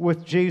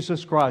with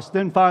Jesus Christ.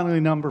 Then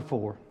finally, number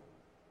 4.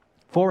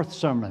 Fourth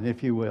sermon,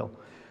 if you will.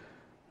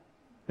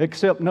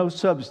 Accept no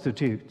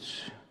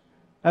substitutes.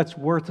 That's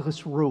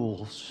worthless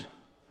rules.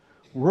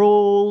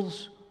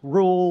 Rules.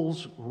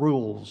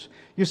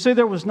 You see,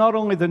 there was not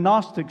only the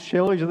Gnostic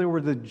Shelley, there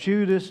were the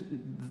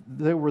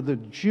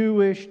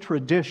Jewish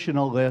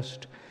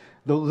traditionalists,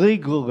 the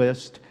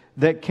legalists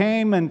that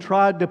came and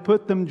tried to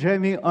put them,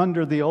 Jamie,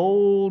 under the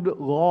old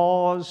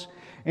laws.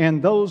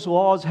 And those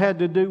laws had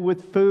to do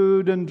with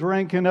food and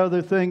drink and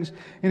other things.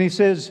 And he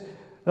says,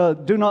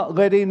 do not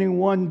let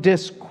anyone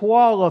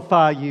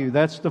disqualify you.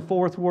 That's the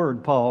fourth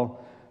word,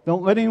 Paul.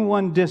 Don't let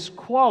anyone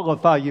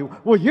disqualify you.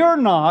 Well, you're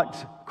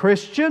not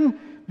Christian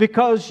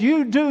because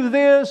you do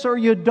this or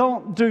you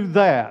don't do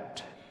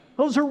that.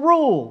 Those are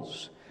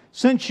rules.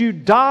 Since you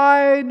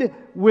died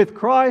with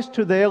Christ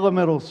to the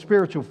elemental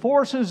spiritual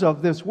forces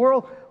of this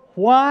world,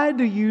 why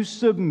do you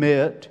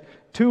submit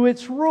to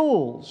its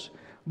rules?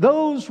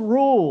 Those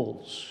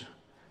rules,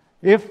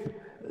 if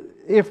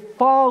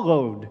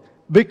followed,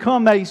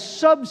 become a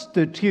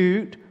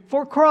substitute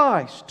for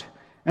Christ.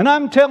 And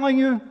I'm telling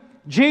you,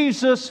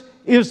 Jesus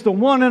is the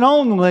one and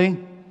only,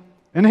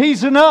 and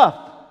He's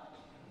enough.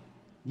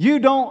 You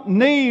don't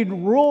need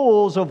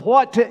rules of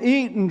what to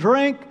eat and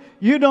drink.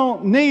 You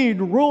don't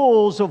need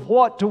rules of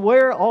what to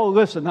wear. Oh,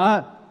 listen,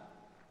 I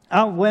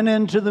went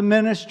into the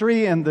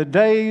ministry in the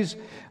days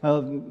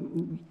of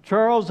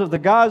Charles, of the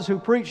guys who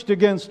preached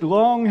against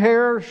long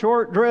hair,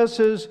 short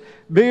dresses,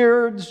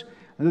 beards.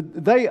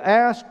 They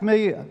asked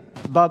me,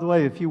 by the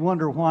way, if you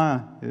wonder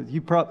why,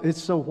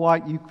 it's so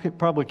white you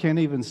probably can't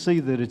even see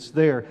that it's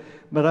there.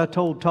 But I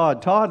told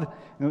Todd,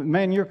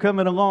 man, you're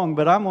coming along,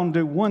 but I'm going to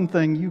do one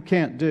thing you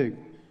can't do.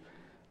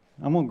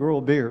 I'm going to grow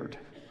a beard.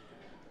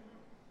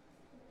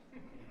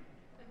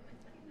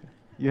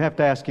 You have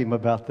to ask him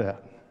about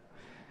that.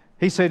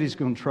 He said he's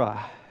going to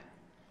try.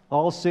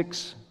 All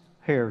 6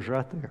 hairs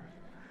right there.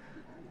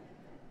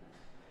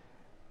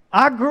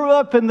 I grew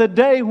up in the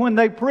day when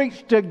they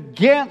preached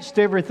against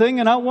everything,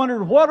 and I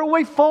wondered, what are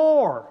we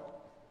for?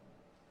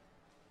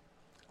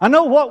 I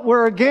know what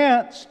we're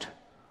against.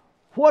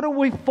 What are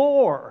we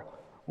for?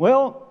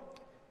 Well,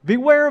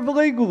 beware of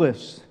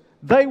legalists.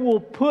 They will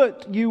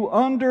put you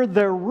under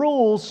their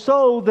rules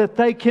so that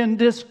they can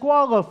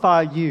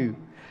disqualify you.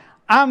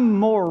 I'm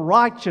more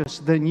righteous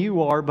than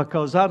you are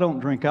because I don't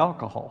drink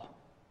alcohol.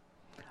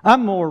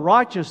 I'm more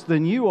righteous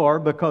than you are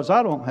because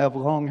I don't have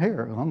long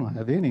hair. I don't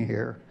have any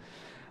hair.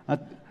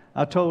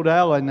 I told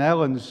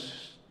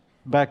Alan's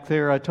back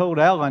there, I told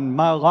Alan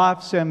my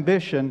life's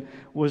ambition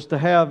was to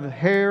have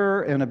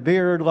hair and a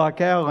beard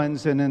like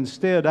Alan's, and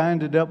instead I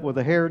ended up with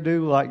a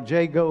hairdo like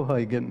Jay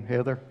Gohagan,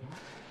 Heather.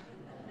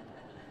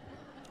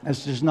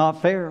 That's just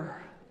not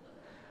fair.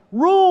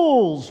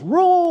 Rules.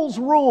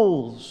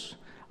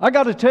 I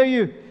got to tell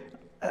you,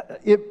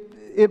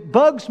 it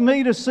bugs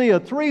me to see a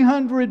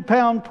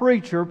 300-pound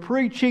preacher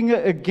preaching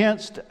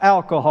against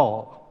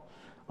alcohol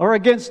or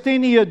against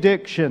any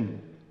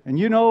addiction. and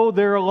you know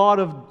there are a lot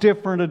of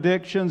different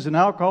addictions, and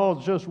alcohol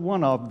is just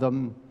one of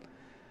them,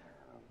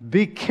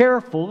 be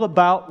careful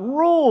about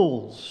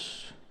rules.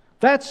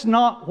 That's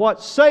not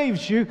what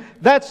saves you.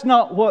 That's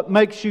not what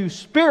makes you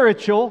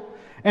spiritual.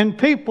 And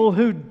people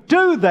who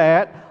do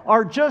that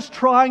are just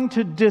trying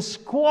to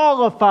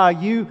disqualify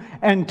you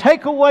and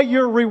take away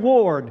your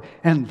reward.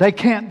 And they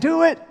can't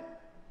do it.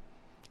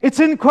 It's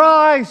in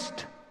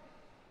Christ.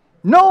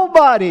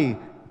 Nobody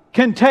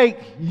can take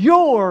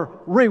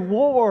your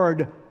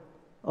reward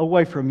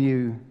away from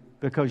you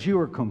because you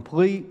are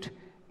complete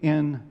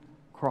in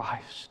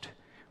Christ.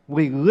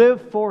 We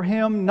live for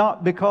Him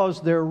not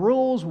because there are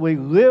rules. We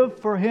live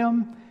for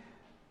Him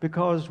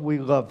because we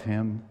love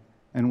Him.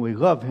 And we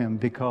love Him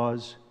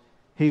because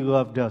He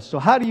loved us. So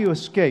how do you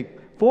escape?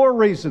 4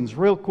 reasons,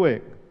 real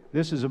quick.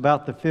 This is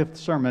about the 5th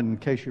sermon in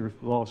case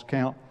you've lost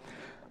count.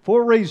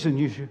 4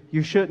 reasons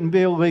you shouldn't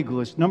be a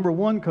legalist. Number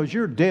 1, because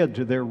you're dead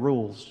to their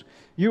rules.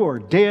 You are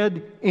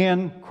dead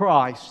in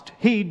Christ.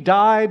 He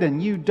died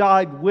and you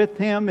died with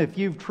Him if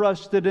you've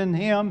trusted in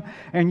Him.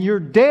 And you're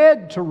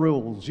dead to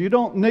rules. You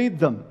don't need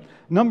them.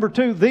 Number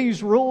 2,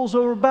 these rules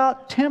are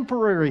about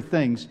temporary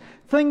things.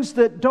 Things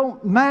that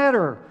don't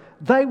matter.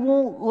 They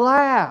won't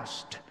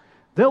last.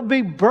 They'll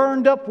be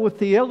burned up with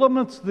the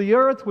elements of the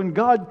earth when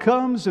God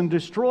comes and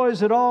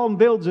destroys it all and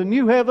builds a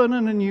new heaven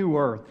and a new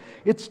earth.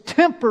 It's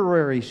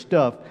temporary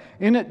stuff,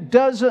 and it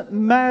doesn't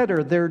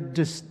matter. They're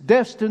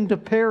destined to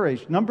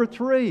perish. Number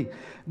 3,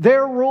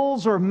 their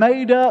rules are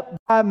made up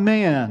by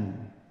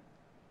men.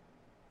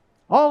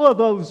 All of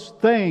those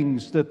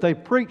things that they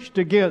preached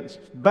against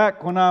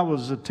back when I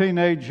was a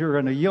teenager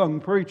and a young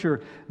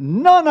preacher,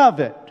 none of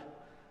it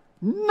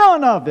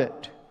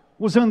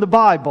was in the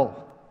Bible.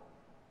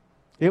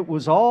 It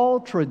was all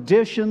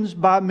traditions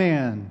by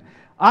men.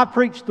 I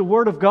preach the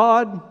Word of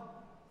God.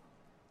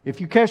 If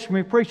you catch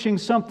me preaching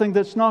something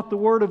that's not the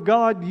Word of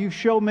God, you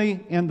show me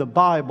in the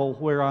Bible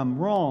where I'm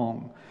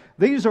wrong.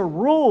 These are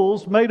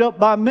rules made up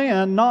by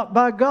men, not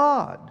by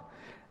God.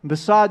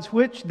 Besides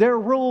which, their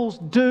rules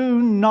do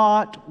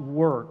not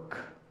work.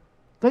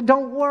 They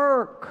don't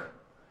work.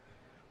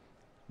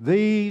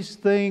 These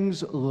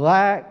things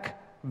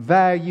lack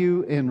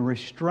value in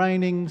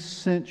restraining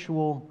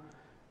sensual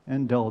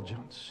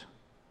indulgence.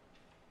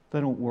 They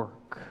don't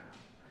work.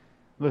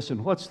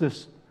 Listen, what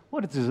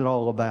is it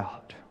all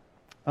about?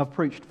 I've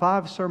preached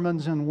 5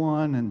 sermons in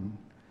one,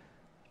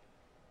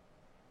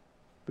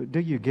 but do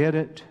you get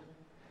it?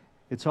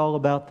 It's all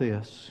about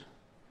this.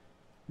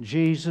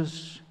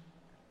 Jesus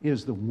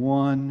is the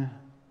one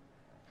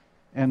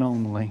and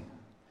only,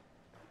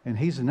 and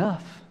He's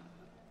enough.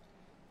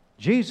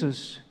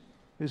 Jesus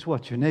is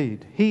what you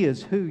need. He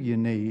is who you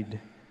need,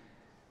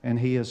 and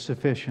He is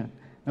sufficient.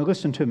 Now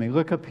listen to me.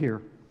 Look up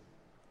here.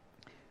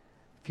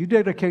 If you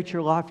dedicate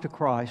your life to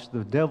Christ,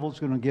 the devil's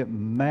going to get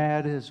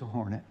mad as a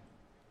hornet.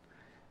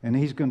 And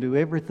he's going to do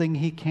everything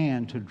he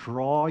can to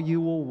draw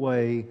you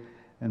away.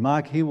 And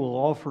Mike, he will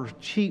offer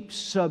cheap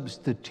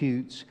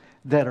substitutes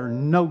that are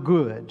no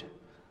good,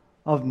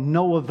 of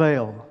no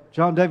avail.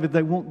 John David,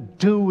 they won't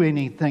do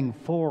anything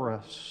for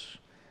us.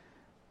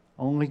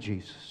 Only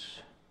Jesus.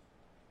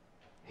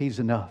 He's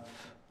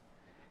enough.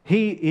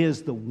 He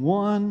is the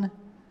one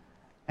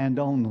and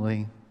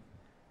only,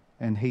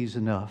 and He's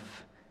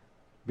enough.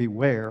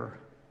 Beware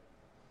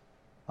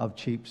of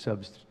cheap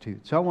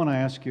substitutes. I want to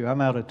ask you,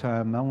 I'm out of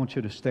time. I want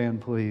you to stand,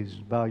 please.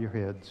 Bow your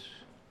heads.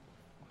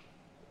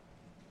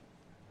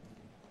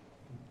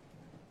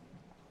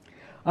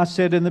 I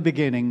said in the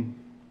beginning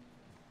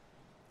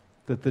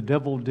that the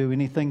devil will do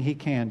anything he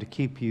can to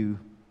keep you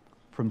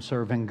from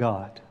serving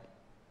God.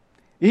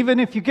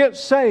 Even if you get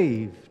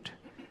saved,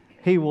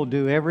 he will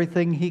do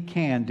everything he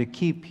can to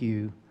keep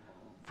you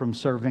from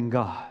serving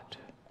God.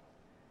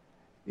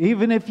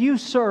 Even if you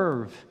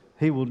serve,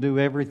 he will do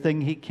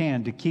everything he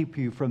can to keep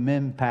you from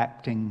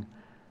impacting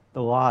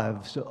the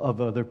lives of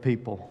other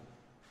people.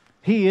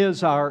 He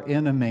is our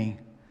enemy,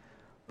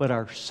 but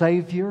our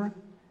Savior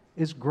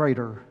is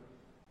greater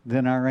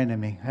than our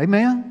enemy.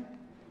 Amen?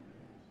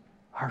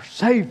 Our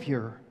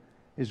Savior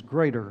is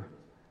greater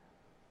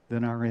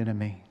than our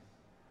enemy.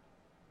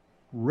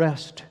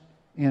 Rest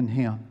in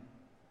Him.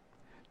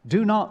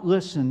 Do not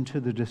listen to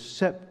the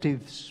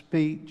deceptive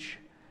speech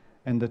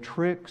and the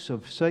tricks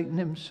of Satan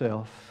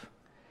himself.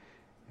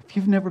 If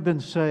you've never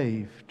been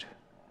saved,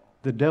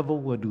 the devil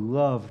would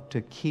love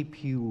to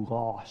keep you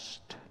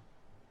lost.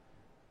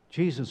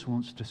 Jesus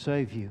wants to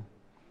save you.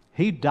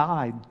 He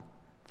died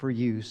for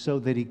you so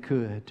that He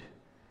could.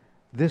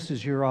 This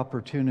is your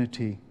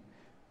opportunity.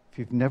 If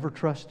you've never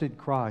trusted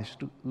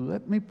Christ,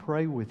 let me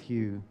pray with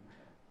you.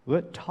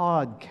 Let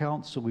Todd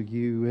counsel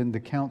you in the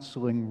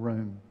counseling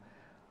room.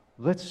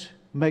 Let's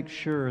make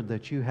sure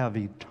that you have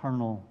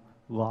eternal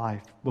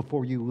life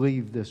before you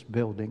leave this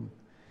building.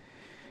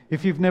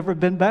 If you've never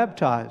been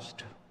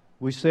baptized,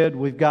 we said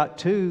we've got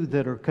 2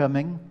 that are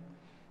coming.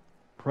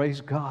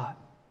 Praise God.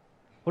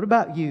 What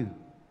about you?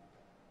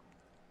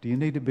 Do you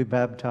need to be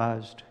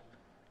baptized?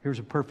 Here's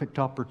a perfect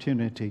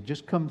opportunity.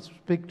 Just come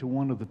speak to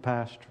one of the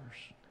pastors.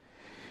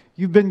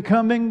 You've been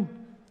coming.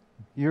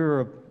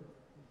 You're a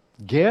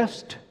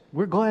Guest,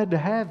 we're glad to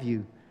have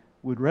you.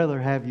 We'd rather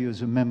have you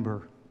as a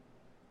member.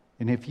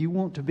 And if you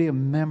want to be a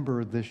member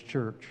of this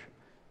church,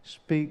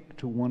 speak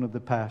to one of the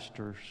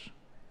pastors.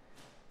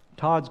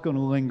 Todd's going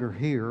to linger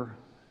here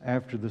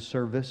after the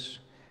service,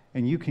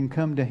 and you can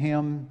come to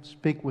him,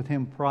 speak with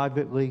him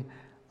privately.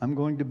 I'm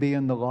going to be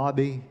in the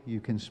lobby. You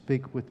can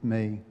speak with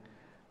me.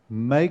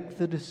 Make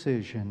the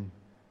decision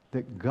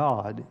that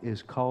God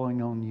is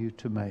calling on you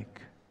to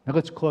make. Now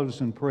let's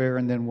close in prayer,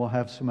 and then we'll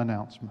have some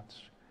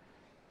announcements.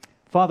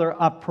 Father,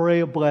 I pray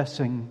a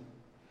blessing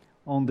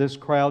on this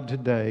crowd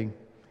today.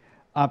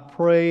 I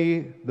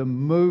pray the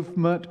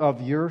movement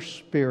of your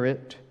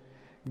Spirit,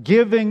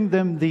 giving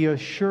them the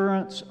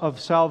assurance of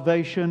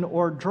salvation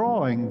or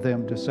drawing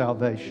them to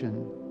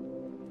salvation.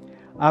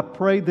 I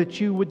pray that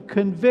you would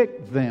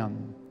convict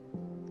them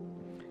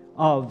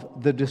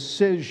of the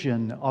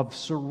decision of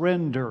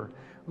surrender.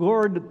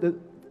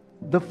 Lord,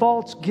 the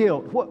false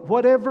guilt,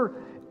 whatever.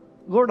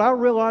 Lord, I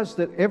realize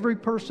that every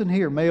person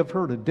here may have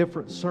heard a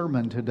different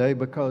sermon today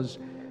because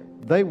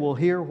they will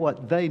hear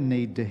what they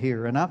need to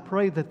hear. And I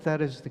pray that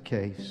that is the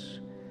case.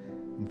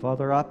 And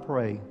Father, I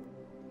pray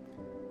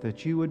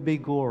that you would be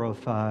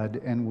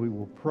glorified, and we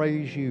will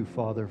praise you,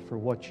 Father, for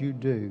what you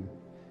do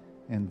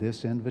in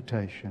this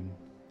invitation.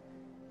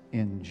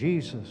 In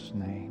Jesus'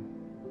 name,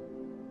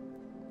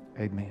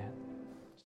 amen.